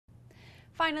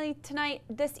Finally tonight,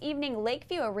 this evening,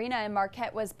 Lakeview Arena in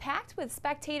Marquette was packed with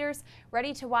spectators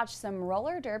ready to watch some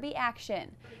roller derby action.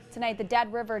 Tonight, the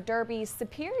Dead River Derby's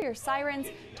Superior Sirens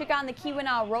took on the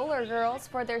Keweenaw Roller Girls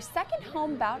for their second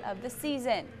home bout of the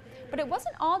season. But it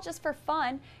wasn't all just for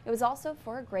fun, it was also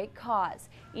for a great cause.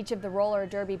 Each of the roller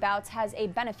derby bouts has a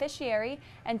beneficiary,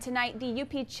 and tonight the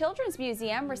UP Children's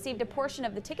Museum received a portion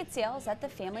of the ticket sales at the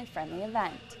family-friendly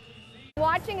event.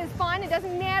 Watching is fun. It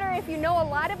doesn't matter if you know a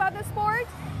lot about the sport.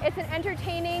 It's an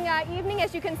entertaining evening.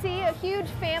 As you can see, a huge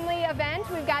family event.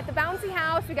 We've got the bouncy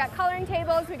house, we've got coloring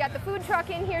tables, we've got the food truck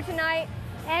in here tonight,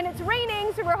 and it's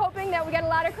raining, so we're hoping that we get a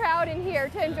lot of crowd in here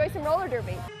to enjoy some roller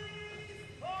derby.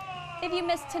 If you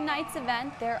missed tonight's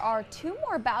event, there are 2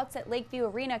 more bouts at Lakeview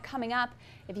Arena coming up.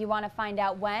 If you want to find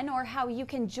out when or how you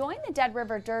can join the Dead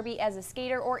River Derby as a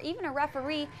skater or even a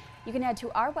referee, you can head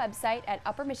to our website at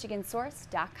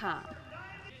uppermichigansource.com.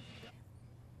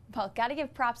 Well, gotta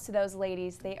give props to those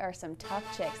ladies. They are some tough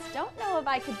chicks. Don't know if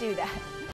I could do that.